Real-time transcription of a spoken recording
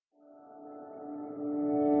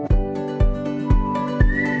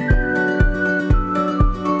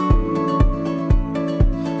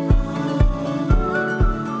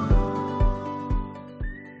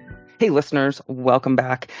Hey, listeners, welcome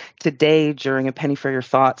back. Today, during A Penny for Your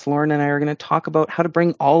Thoughts, Lauren and I are going to talk about how to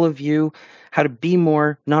bring all of you, how to be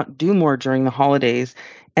more, not do more during the holidays,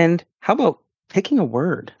 and how about picking a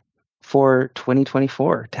word for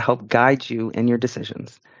 2024 to help guide you in your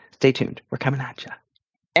decisions. Stay tuned. We're coming at you.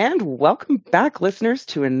 And welcome back, listeners,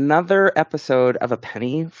 to another episode of A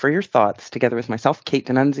Penny for Your Thoughts, together with myself, Kate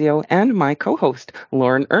D'Annunzio, and my co host,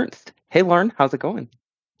 Lauren Ernst. Hey, Lauren, how's it going?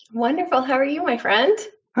 Wonderful. How are you, my friend?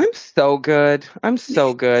 I'm so good. I'm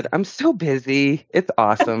so good. I'm so busy. It's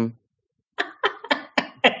awesome.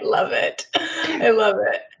 I love it. I love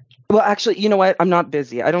it. Well, actually, you know what? I'm not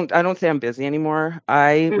busy. I don't say I'm busy anymore.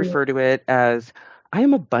 I Mm. refer to it as I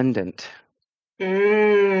am abundant. I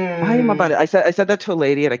am Mm. abundant. I said that to a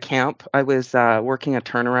lady at a camp. I was working a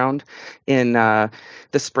turnaround in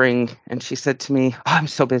the spring, and she said to me, "Oh, I'm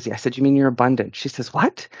so busy." I said, "You mean you're abundant?" She says,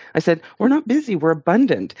 "What?" I said, "We're not busy. We're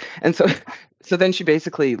abundant." And so, so then she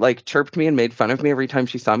basically like chirped me and made fun of me every time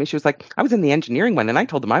she saw me. She was like, "I was in the engineering one, and I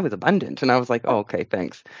told them I was abundant," and I was like, "Oh, okay,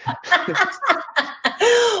 thanks."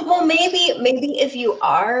 Well, maybe if you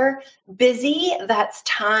are busy, that's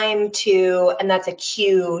time to, and that's a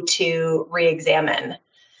cue to re-examine.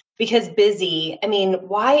 Because busy, I mean,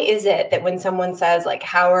 why is it that when someone says like,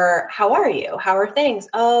 how are you? How are things?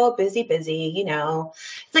 Oh, busy, busy,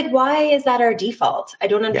 It's like, why is that our default? I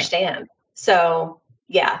don't Yeah. understand. So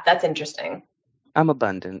yeah, that's interesting. I'm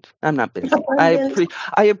abundant. I'm not busy. Abundant.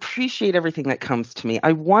 I appreciate everything that comes to me.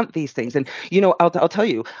 I want these things, and I'll tell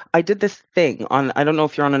you. I did this thing on. I don't know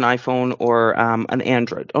if you're on an iPhone or an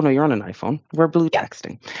Android. Oh no, you're on an iPhone. We're blue Yeah.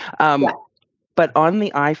 texting. Yeah. But on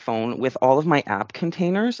the iPhone, with all of my app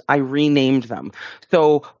containers, I renamed them.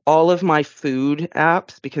 So all of my food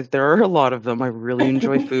apps, because there are a lot of them, I really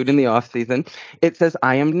enjoy food in the off season. It says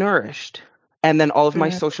I am nourished. And then all of my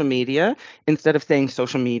Mm, social media, instead of saying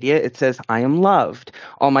social media, it says I am loved.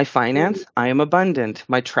 All my mm, finance, I am abundant.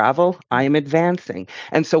 My travel, I am advancing.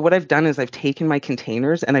 And so what I've done is I've taken my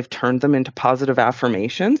containers and I've turned them into positive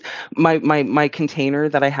affirmations. My container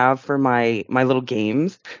that I have for my little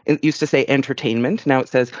games, it used to say entertainment. Now it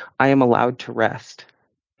says I am allowed to rest.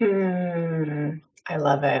 I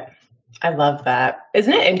love it. I love that.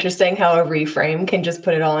 Isn't it interesting how a reframe can just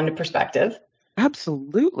put it all into perspective?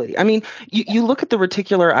 Absolutely. I mean, you look at the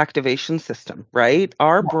reticular activation system, right?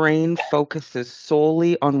 Our brain focuses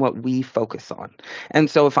solely on what we focus on. And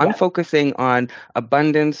so if I'm Yeah. focusing on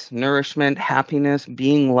abundance, nourishment, happiness,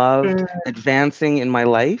 being loved, Mm, advancing in my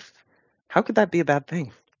life, how could that be a bad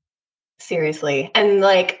thing? seriously. And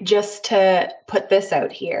like, just to put this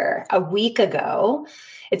out here, a week ago,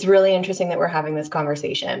 it's really interesting that we're having this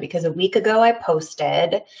conversation because a week ago I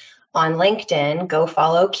posted on LinkedIn, go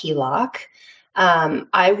follow Keylock.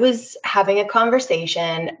 I was having a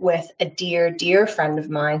conversation with a dear, dear friend of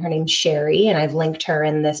mine. Her name's Sherry, and I've linked her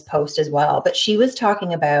in this post as well. But she was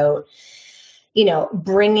talking about,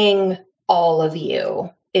 bringing all of you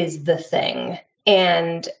is the thing.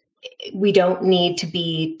 And we don't need to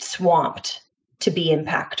be swamped to be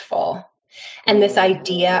impactful. And this Mm.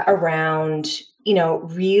 idea around,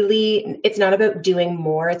 really, it's not about doing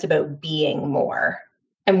more, it's about being more.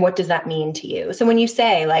 And what does that mean to you? So when you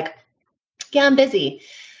say, like, yeah, I'm busy.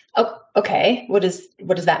 Oh, okay. What does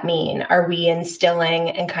that mean? Are we instilling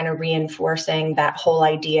and kind of reinforcing that whole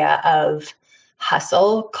idea of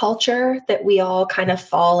hustle culture that we all kind of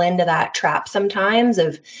fall into that trap sometimes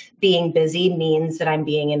of being busy means that I'm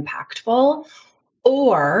being impactful?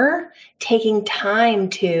 Or taking time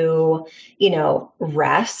to,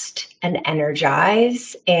 rest and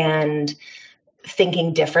energize and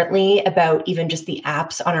thinking differently about even just the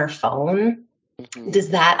apps on our phone, Mhm. does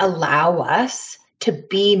that allow us to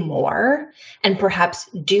be more and perhaps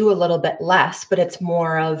do a little bit less, but it's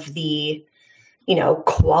more of the,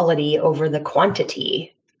 quality over the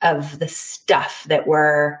quantity of the stuff that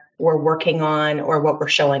we're working on or what we're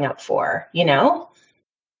showing up for, you know?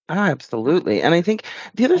 Absolutely. And I think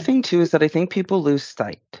the other thing too is that I think people lose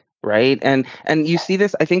sight, right? And you see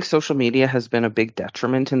this, I think social media has been a big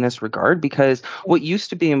detriment in this regard because what used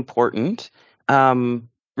to be important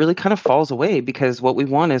really kind of falls away because what we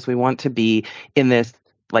want is we want to be in this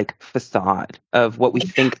like facade of what we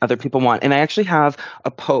think other people want. And I actually have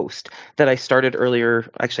a post that I started earlier,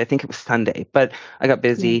 actually I think it was Sunday, but I got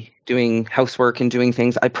busy doing housework and doing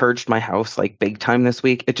things. I purged my house like big time this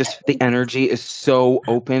week. It just, the energy is so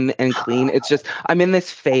open and clean. It's just, I'm in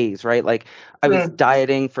this phase, right? Like I was Mm.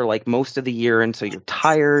 dieting for like most of the year. And so you're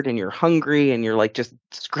tired and you're hungry and you're like just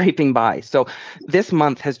scraping by. So this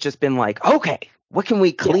month has just been like, okay, what can we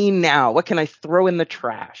Yeah. clean now? What can I throw in the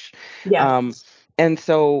trash? Yeah. Um, and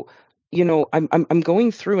so I'm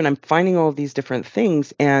going through and I'm finding all of these different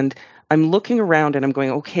things, and I'm looking around and I'm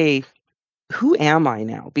going, okay, who am I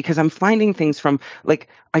now? Because I'm finding things from, like,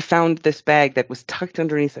 I found this bag that was tucked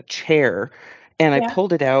underneath a chair, and I Yeah.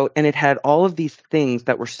 pulled it out and it had all of these things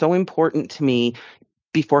that were so important to me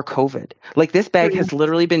before COVID. Like, this bag Mm. has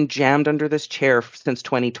literally been jammed under this chair since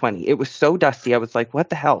 2020. It was so dusty. I was like, what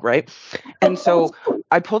the hell, right? And so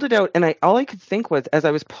I pulled it out, and I all I could think was, as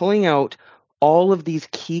I was pulling out all of these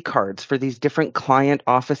key cards for these different client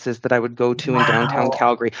offices that I would go to in downtown Wow.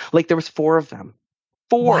 Calgary. Like, there was four of them.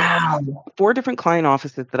 Four Wow. four different client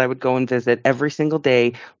offices that I would go and visit every single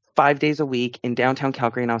day, 5 days a week in downtown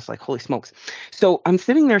Calgary. And I was like, holy smokes. So I'm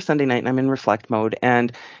sitting there Sunday night and I'm in reflect mode.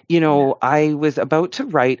 And, Yeah. I was about to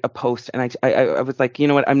write a post, and I was like, you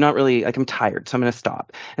know what? I'm not really, like, I'm tired. So I'm going to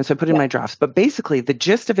stop. And so I put in Yeah. my drafts. But basically, the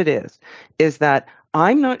gist of it is that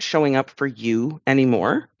I'm not showing up for you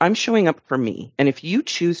anymore. I'm showing up for me. And if you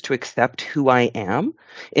choose to accept who I am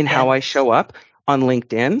in how Yeah. I show up on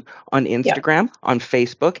LinkedIn, on Yeah. Instagram, on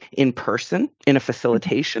Facebook, in person, in a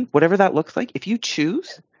facilitation, whatever that looks like. If you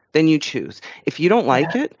choose, then you choose. If you don't Yeah.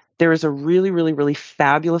 like it, there is a really, really, really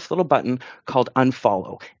fabulous little button called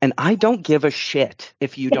unfollow. And I don't give a shit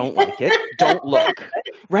if you don't like it. Don't look.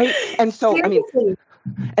 Right. Seriously.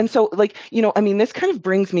 Like, this kind of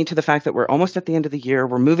brings me to the fact that we're almost at the end of the year.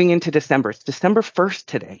 We're moving into December. It's December 1st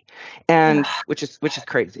today. And which is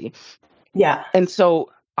crazy. Yeah. And so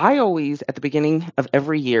I always, at the beginning of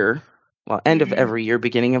every year, well, end of Mhm. every year,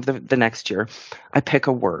 beginning of the next year, I pick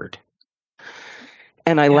a word.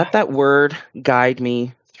 And I Yeah. let that word guide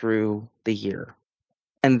me through the year.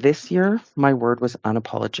 And this year, my word was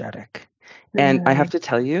unapologetic. And I have to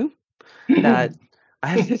tell you that I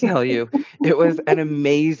have to tell you, it was an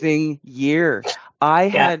amazing year. I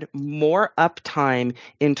Yeah. had more uptime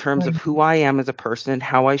in terms of Mhm. who I am as a person and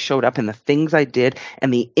how I showed up and the things I did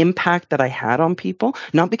and the impact that I had on people,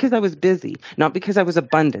 not because I was busy, not because I was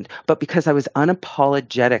abundant, but because I was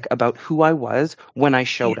unapologetic about who I was when I Yeah.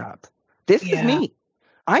 showed up. This is Yeah. me.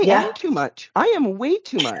 I am Yeah. too much. I am way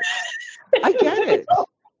too much. I get it.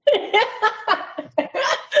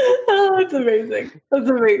 Oh, that's amazing. That's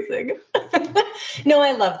amazing. No,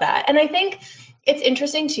 I love that. And I think it's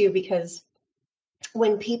interesting too, because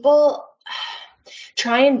when people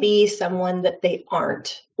try and be someone that they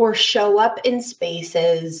aren't, or show up in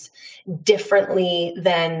spaces differently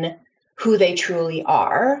than who they truly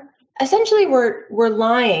are, essentially we're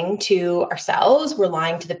lying to ourselves, we're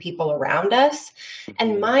lying to the people around us.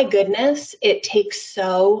 And Mhm. my goodness, it takes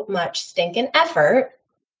so much stinking effort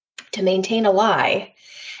to maintain a lie.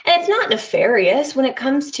 And it's not nefarious when it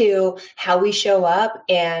comes to how we show up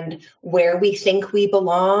and where we think we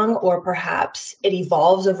belong, or perhaps it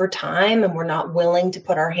evolves over time and we're not willing to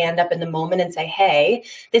put our hand up in the moment and say, hey,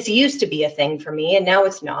 this used to be a thing for me and now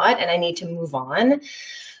it's not, and I need to move on.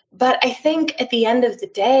 But I think at the end of the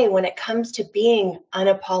day, when it comes to being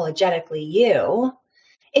unapologetically you,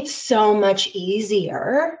 it's so much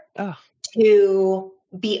easier Oh, to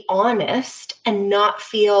be honest and not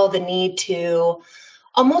feel the need to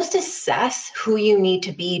almost assess who you need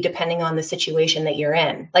to be depending on the situation that you're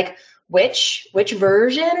in. Like, which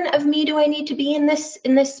version of me do I need to be in this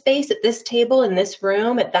space, at this table, in this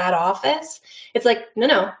room, at that office? It's like,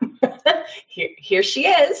 no. Here she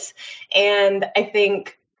is. And I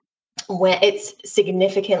think when it's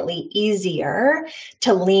significantly easier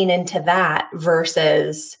to lean into that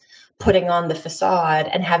versus putting on the facade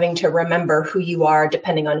and having to remember who you are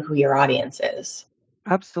depending on who your audience is.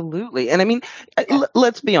 absolutely. And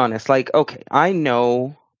let's be honest. Like, okay, I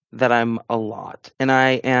know that I'm a lot and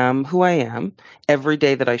I am who I am every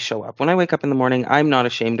day that I show up. When I wake up in the morning, I'm not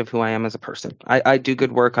ashamed of who I am as a person. I do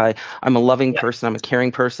good work. I'm a loving Yeah. person. I'm a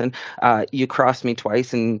caring person. You cross me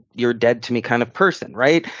twice and you're dead to me kind of person,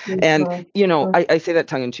 right? And, Mhm. I say that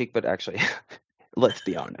tongue in cheek, but actually, let's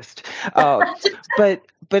be honest. Uh, but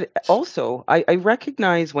also I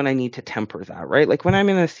recognize when I need to temper that, right? Like when I'm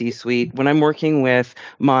in a C-suite, when I'm working with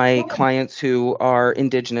my clients who are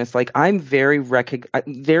Indigenous, like I'm very,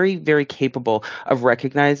 very capable of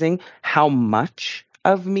recognizing how much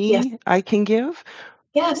of Yes. me I can give.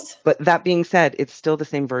 Yes. But that being said, it's still the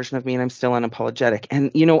same version of me and I'm still unapologetic.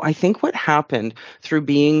 And, I think what happened through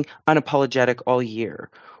being unapologetic all year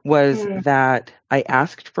was Mm. that I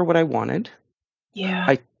asked for what I wanted. Yeah.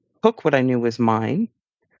 I took what I knew was mine.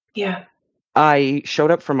 Yeah. I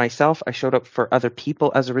showed up for myself. I showed up for other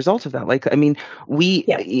people as a result of that. Like, I mean, we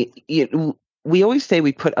Yeah. we always say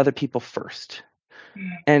we put other people first.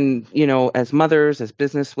 Mm. And, as mothers, as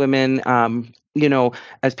business women,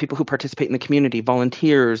 as people who participate in the community,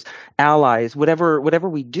 volunteers, allies, whatever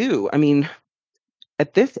we do. I mean,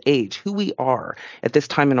 at this age, who we are at this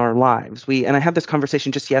time in our lives, and I had this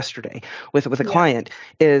conversation just yesterday with a client,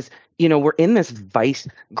 is, we're in this vice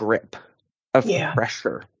grip of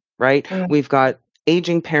pressure, right? We've got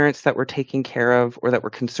aging parents that we're taking care of or that we're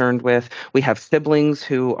concerned with. We have siblings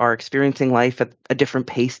who are experiencing life at a different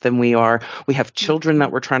pace than we are. We have children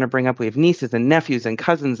that we're trying to bring up. We have nieces and nephews and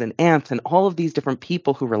cousins and aunts and all of these different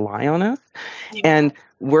people who rely on us. And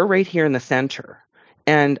we're right here in the center.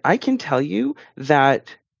 And I can tell you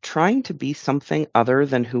that trying to be something other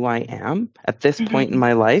than who I am at this point in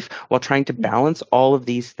my life while trying to balance all of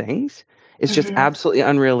these things is just absolutely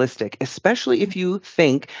unrealistic, especially if you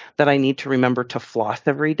think that I need to remember to floss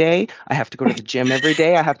every day. I have to go to the gym every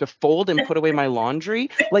day. I have to fold and put away my laundry.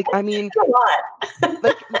 Like, I mean, a lot.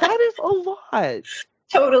 like, that is a lot.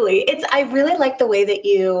 Totally. I really like the way that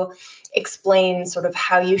you explain sort of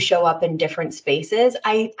how you show up in different spaces.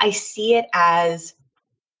 I see it as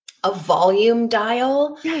a volume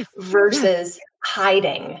dial versus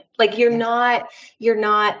hiding. Like you're not,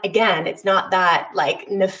 again, it's not that like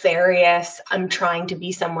nefarious, I'm trying to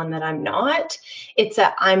be someone that I'm not. It's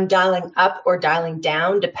I'm dialing up or dialing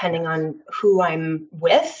down depending on who I'm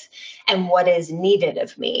with and what is needed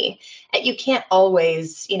of me. And you can't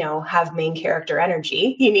always, have main character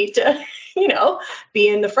energy. You need to, be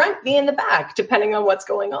in the front, be in the back, depending on what's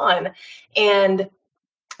going on. And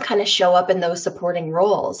kind of show up in those supporting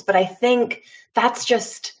roles. But I think that's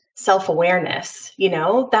just self-awareness,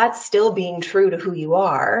 that's still being true to who you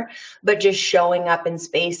are, but just showing up in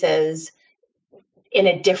spaces in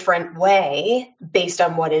a different way based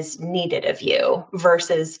on what is needed of you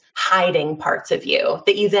versus hiding parts of you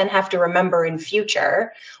that you then have to remember in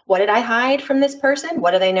future. What did I hide from this person?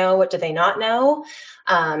 What do they know? What do they not know?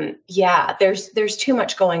 There's too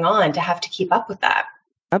much going on to have to keep up with that.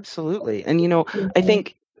 Absolutely. And, I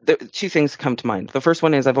think two things come to mind. The first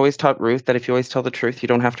one is I've always taught Ruth that if you always tell the truth, you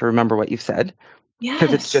don't have to remember what you've said.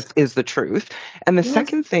 Because it just is the truth. And the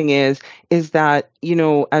second thing is that,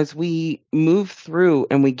 as we move through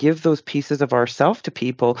and we give those pieces of ourselves to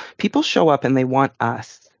people show up and they want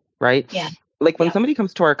us, right? Yeah. Like when somebody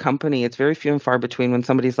comes to our company, it's very few and far between when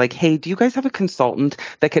somebody's like, hey, do you guys have a consultant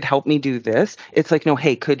that could help me do this? It's like, no,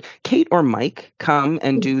 hey, could Kate or Mike come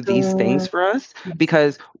and do these things for us?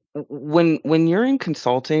 Because when you're in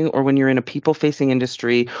consulting or when you're in a people-facing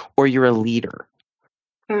industry or you're a leader,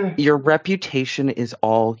 your reputation is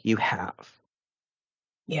all you have.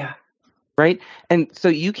 Yeah. Right? And so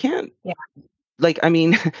you can't,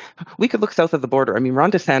 we could look south of the border. I mean,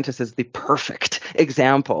 Ron DeSantis is the perfect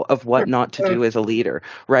example of what not to do as a leader,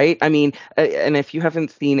 right? I mean, and if you haven't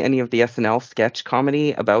seen any of the SNL sketch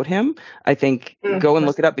comedy about him, I think go and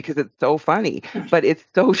look it up because it's so funny, but it's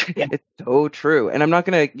so true. And I'm not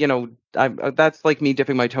going to, that's like me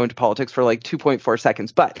dipping my toe into politics for like 2.4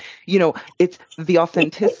 seconds, but it's the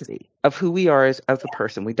authenticity of who we are as a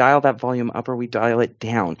person. We dial that volume up or we dial it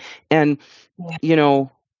down. And,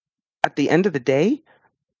 at the end of the day,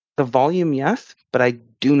 the volume, yes, but I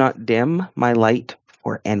do not dim my light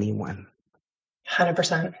for anyone.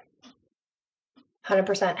 100%.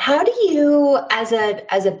 100%. How do you, as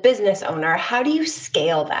a business owner, how do you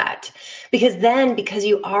scale that? Because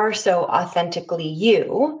you are so authentically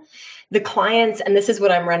you, the clients, and this is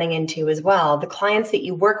what I'm running into as well, the clients that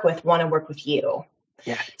you work with want to work with you.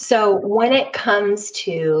 Yeah. So when it comes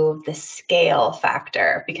to the scale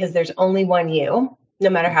factor, because there's only one you, no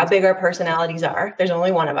matter how big our personalities are, there's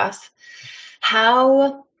only one of us.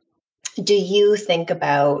 How do you think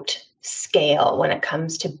about scale when it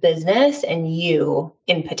comes to business and you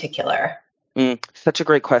in particular? Such a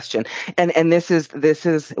great question. And this is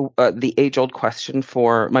the age-old question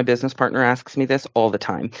for my business partner asks me this all the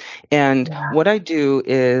time. And what I do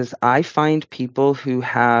is I find people who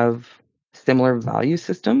have similar value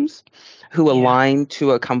systems who align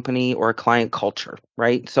to a company or a client culture,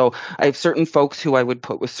 right? So I have certain folks who I would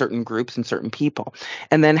put with certain groups and certain people.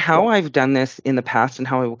 And then how I've done this in the past and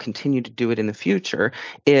how I will continue to do it in the future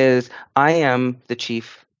is I am the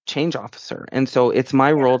chief change officer. And so it's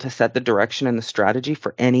my role to set the direction and the strategy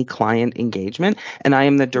for any client engagement. And I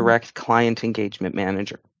am the direct client engagement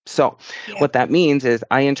manager. So what that means is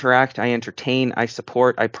I interact, I entertain, I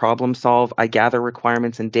support, I problem solve, I gather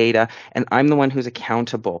requirements and data, and I'm the one who's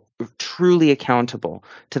accountable, truly accountable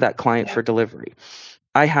to that client for delivery.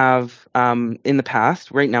 I have, in the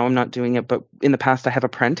past, right now I'm not doing it, but in the past I have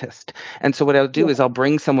apprenticed. And so what I'll do is I'll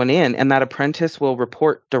bring someone in and that apprentice will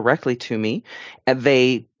report directly to me and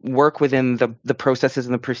they work within the processes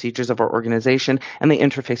and the procedures of our organization and they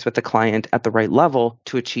interface with the client at the right level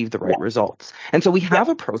to achieve the right results. And so we have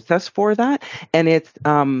a process for that. And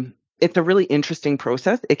it's a really interesting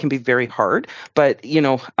process. It can be very hard, but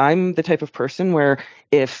I'm the type of person where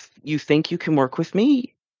if you think you can work with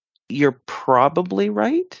me, you're probably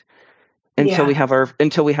right Yeah. until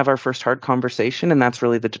we have our first hard conversation, and that's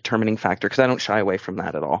really the determining factor because I don't shy away from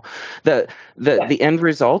that at all. The the Yeah. the end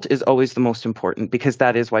result is always the most important because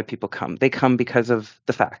that is why people come. They come because of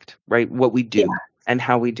the fact, right? What we Yeah. do and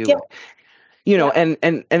how we do Yeah. it. Yeah.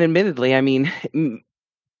 And admittedly, I mean,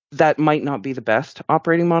 that might not be the best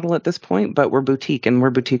operating model at this point, but we're boutique and we're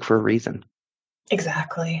boutique for a reason.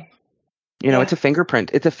 Exactly. It's a fingerprint.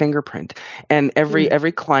 It's a fingerprint. And Mm.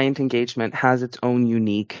 every client engagement has its own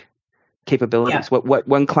unique capabilities. Yeah. What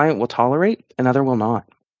one client will tolerate, another will not.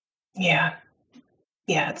 Yeah.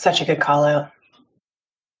 Yeah. It's such a good call out.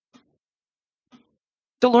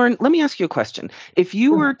 So Lauren, let me ask you a question. If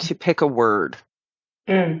you were to pick a word,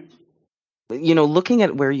 looking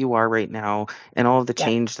at where you are right now and all of the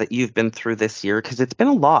change that you've been through this year, because it's been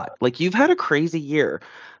a lot. Like you've had a crazy year.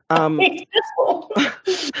 Like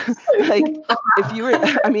if you were,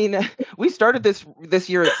 I mean, we started this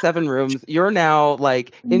year at 7 rooms. You're now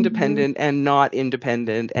like independent and not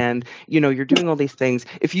independent, and you're doing all these things.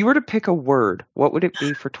 If you were to pick a word, what would it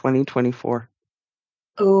be for 2024?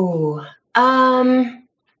 Ooh,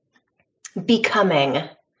 becoming.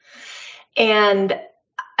 And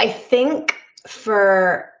I think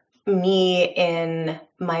for me in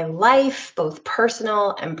my life, both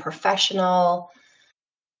personal and professional,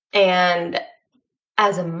 and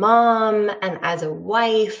as a mom and as a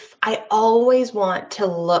wife, I always want to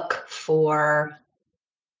look for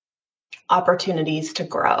opportunities to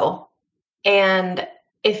grow. And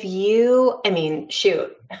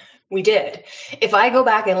shoot, we did. If I go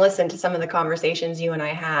back and listen to some of the conversations you and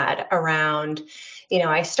I had around,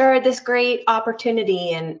 I started this great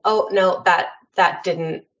opportunity and, oh, no, that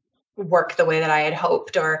didn't work the way that I had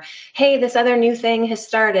hoped, or, hey, this other new thing has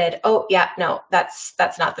started. Oh, yeah, no, that's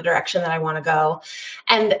not the direction that I want to go.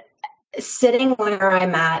 And sitting where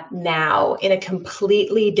I'm at now in a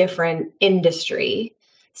completely different industry,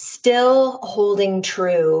 still holding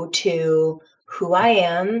true to who I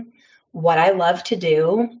am, what I love to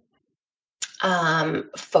do,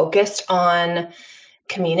 focused on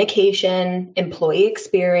communication, employee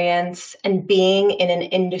experience, and being in an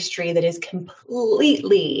industry that is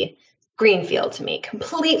completely greenfield to me,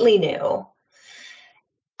 completely new.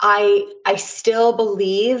 I still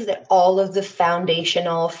believe that all of the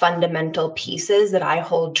foundational, fundamental pieces that I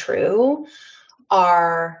hold true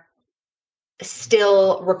are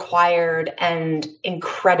still required and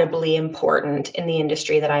incredibly important in the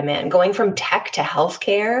industry that I'm in. Going from tech to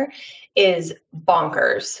healthcare is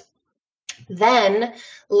bonkers. Then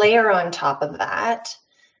layer on top of that,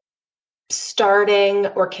 starting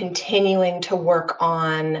or continuing to work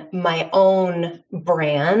on my own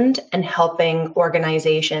brand and helping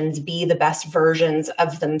organizations be the best versions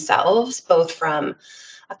of themselves, both from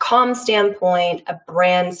a comm standpoint, a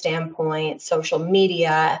brand standpoint, social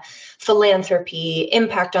media, philanthropy,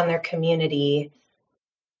 impact on their community.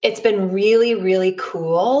 It's been really, really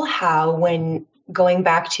cool how, when going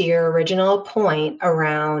back to your original point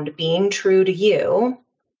around being true to you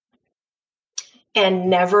and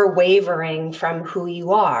never wavering from who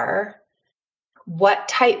you are, what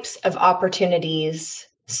types of opportunities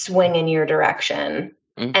swing in your direction.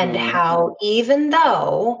 Mm-hmm. And how, even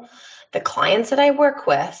though the clients that I work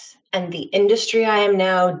with and the industry I am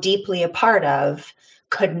now deeply a part of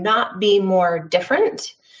could not be more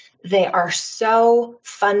different, they are so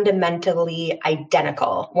fundamentally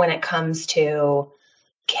identical when it comes to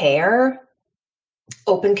care,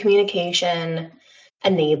 open communication,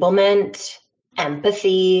 enablement,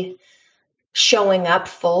 empathy, showing up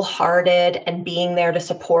full-hearted and being there to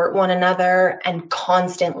support one another, and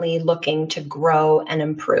constantly looking to grow and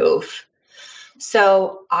improve.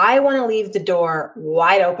 So I want to leave the door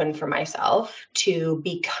wide open for myself to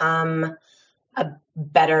become a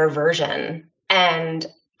better version. And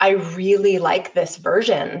I really like this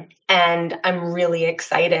version. And I'm really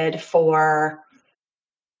excited for,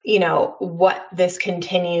 what this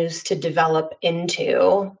continues to develop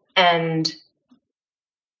into, and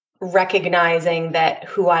recognizing that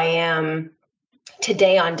who I am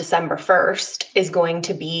today on December 1st is going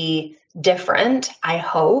to be different, I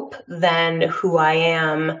hope, than who I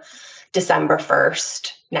am December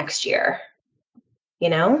 1st next year.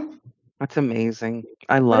 That's amazing.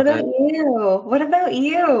 I love it. What about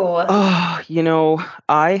you? Oh,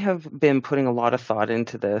 I have been putting a lot of thought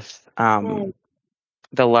into this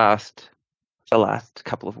the last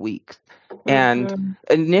couple of weeks. Mm-hmm. And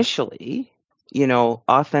initially,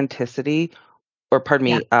 authenticity, or pardon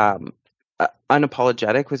me,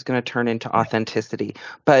 unapologetic was going to turn into authenticity,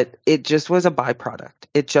 but it just was a byproduct.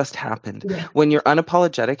 It just happened. Yeah. When you're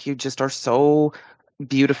unapologetic, you just are so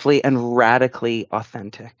beautifully and radically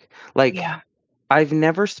authentic. Like, Yeah. I've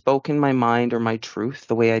never spoken my mind or my truth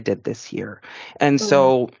the way I did this year. And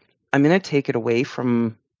so I'm going to take it away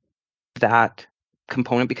from that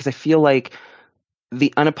component because I feel like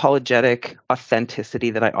the unapologetic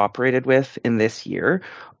authenticity that I operated with in this year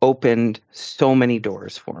opened so many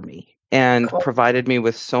doors for me and Cool. provided me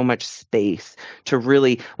with so much space to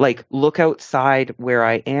really like look outside where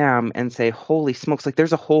I am and say, holy smokes, like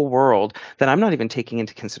there's a whole world that I'm not even taking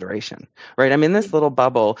into consideration, right? I'm in this little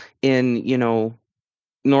bubble in,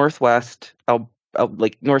 Northwest,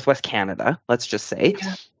 like Northwest Canada, let's just say.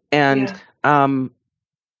 Yeah. And Yeah.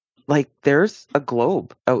 like there's a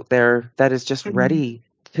globe out there that is just ready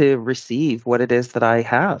to receive what it is that I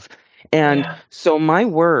have. And so my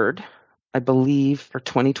word, I believe for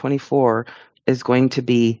 2024 is going to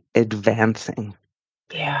be advancing.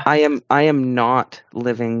 Yeah. I am not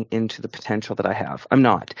living into the potential that I have. I'm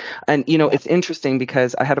not. And it's interesting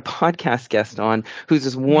because I had a podcast guest on who's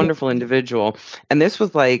this wonderful individual, and this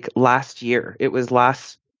was like last year. It was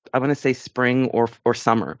I want to say spring or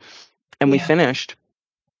summer. And we finished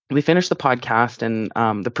the podcast,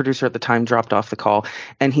 and the producer at the time dropped off the call,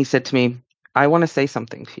 and he said to me, I want to say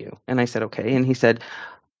something to you. And I said, okay. And he said,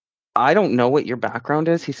 I don't know what your background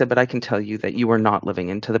is. He said, but I can tell you that you are not living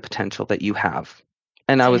into the potential that you have.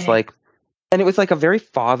 And I was like, and it was like a very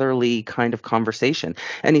fatherly kind of conversation.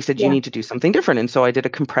 And he said, you need to do something different. And so I did a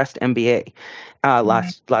compressed MBA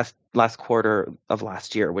last quarter of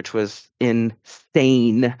last year, which was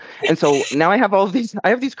insane. And so now I have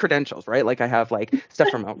these credentials, right? Like I have like stuff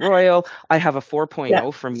from Mount Royal. I have a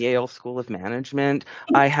 4.0 from Yale School of Management.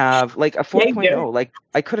 I have like a 4.0. Like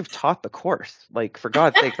I could have taught the course, like for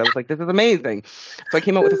God's sakes. I was like, this is amazing. So I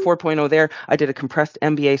came out with a 4.0 there. I did a compressed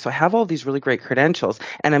MBA. So I have all these really great credentials,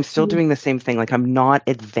 and I'm still doing the same thing. Like I'm not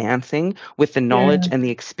advancing with the knowledge and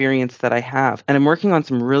the experience that I have. And I'm working on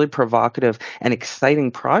some really provocative and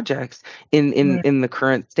exciting projects in the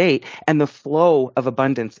current state, and the flow of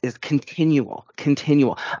abundance is continual.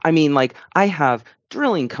 I mean, like I have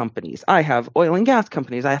drilling companies, I have oil and gas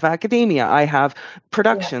companies, I have academia, I have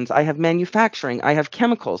productions, I have manufacturing, I have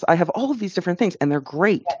chemicals, I have all of these different things, and they're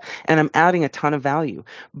great, and I'm adding a ton of value.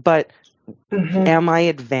 But am I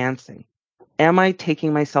advancing? Am I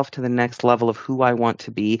taking myself to the next level of who I want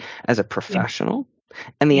to be as a professional?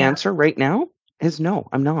 And the answer right now is no,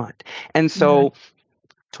 I'm not. And so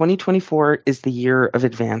 2024 is the year of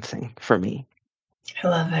advancing for me. I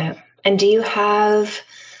love it. And do you have,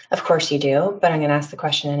 of course you do, but I'm going to ask the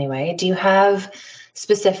question anyway. Do you have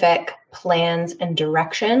specific plans and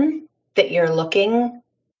direction that you're looking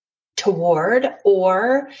toward?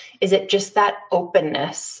 Or is it just that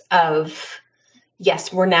openness of,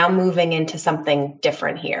 yes, we're now moving into something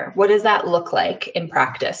different here? What does that look like in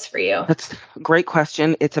practice for you? That's a great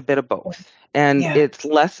question. It's a bit of both. And it's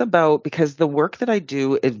less about, because the work that I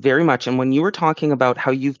do is very much, and when you were talking about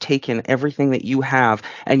how you've taken everything that you have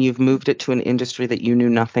and you've moved it to an industry that you knew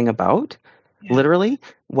nothing about, literally,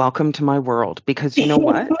 welcome to my world. Because you know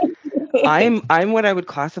what? I'm what I would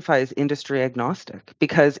classify as industry agnostic,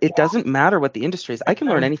 because it doesn't matter what the industry is. I can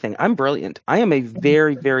learn anything. I'm brilliant. I am a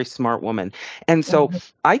very, very smart woman. And so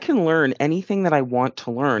I can learn anything that I want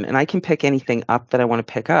to learn, and I can pick anything up that I want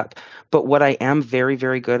to pick up. But what I am very,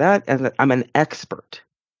 very good at is that I'm an expert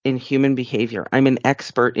in human behavior. I'm an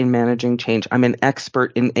expert in managing change. I'm an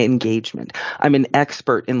expert in engagement. I'm an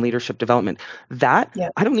expert in leadership development. I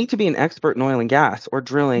don't need to be an expert in oil and gas or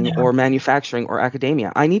drilling or manufacturing or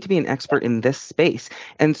academia. I need to be an expert in this space.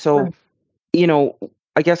 And so,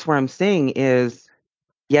 I guess where I'm saying is,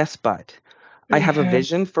 yes, but I have a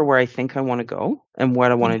vision for where I think I want to go and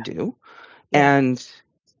what I want to do. And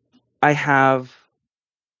I have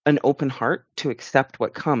an open heart to accept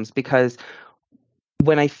what comes, because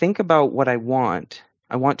when I think about what I want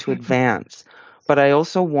to advance, but I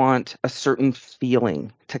also want a certain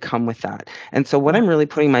feeling to come with that. And so what I'm really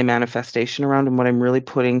putting my manifestation around, and what I'm really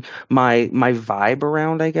putting my vibe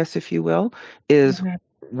around, I guess, if you will, is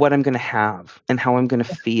what I'm going to have and how I'm going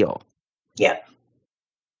to feel. Yeah.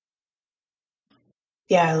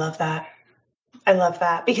 Yeah, I love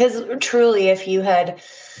that. Because truly, if you had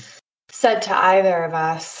said to either of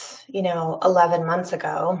us, 11 months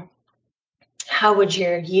ago, how would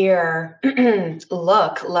your year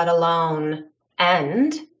look, let alone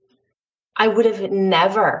end? I would have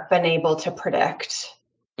never been able to predict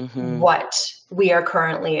what we are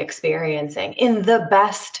currently experiencing in the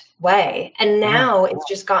best way. And now it's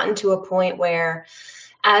just gotten to a point where,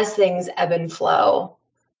 as things ebb and flow,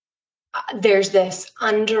 there's this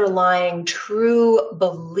underlying true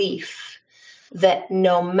belief that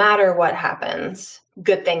no matter what happens,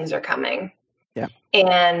 good things are coming. Yeah.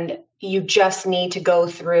 And you just need to go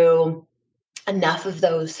through enough of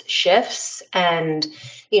those shifts and,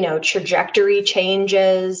 trajectory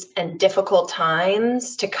changes and difficult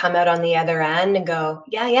times to come out on the other end and go,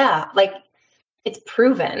 yeah, like it's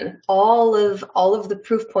proven. All of the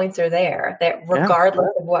proof points are there that regardless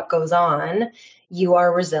of what goes on, you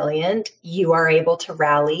are resilient, you are able to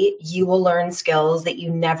rally, you will learn skills that you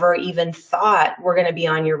never even thought were going to be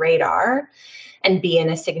on your radar and be in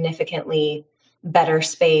a significantly better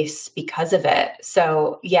space because of it.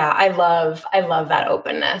 So yeah, I love that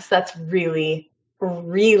openness. That's really,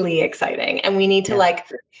 really exciting. And we need to like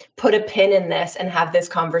put a pin in this and have this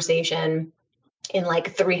conversation in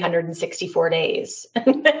like 364 days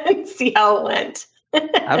and see how it went.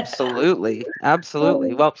 Absolutely.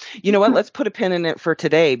 Well, you know what? Let's put a pin in it for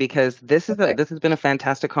today, because this has been a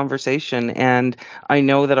fantastic conversation, and I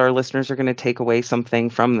know that our listeners are going to take away something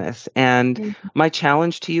from this. And my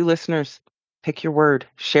challenge to you listeners, pick your word,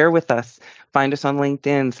 share with us, find us on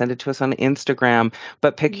LinkedIn, send it to us on Instagram,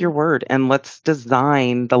 but pick your word and let's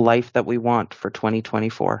design the life that we want for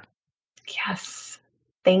 2024. Yes.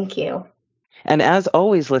 Thank you. And as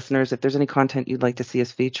always, listeners, if there's any content you'd like to see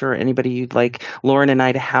us feature, or anybody you'd like Lauren and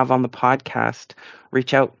I to have on the podcast,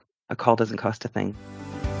 reach out. A call doesn't cost a thing.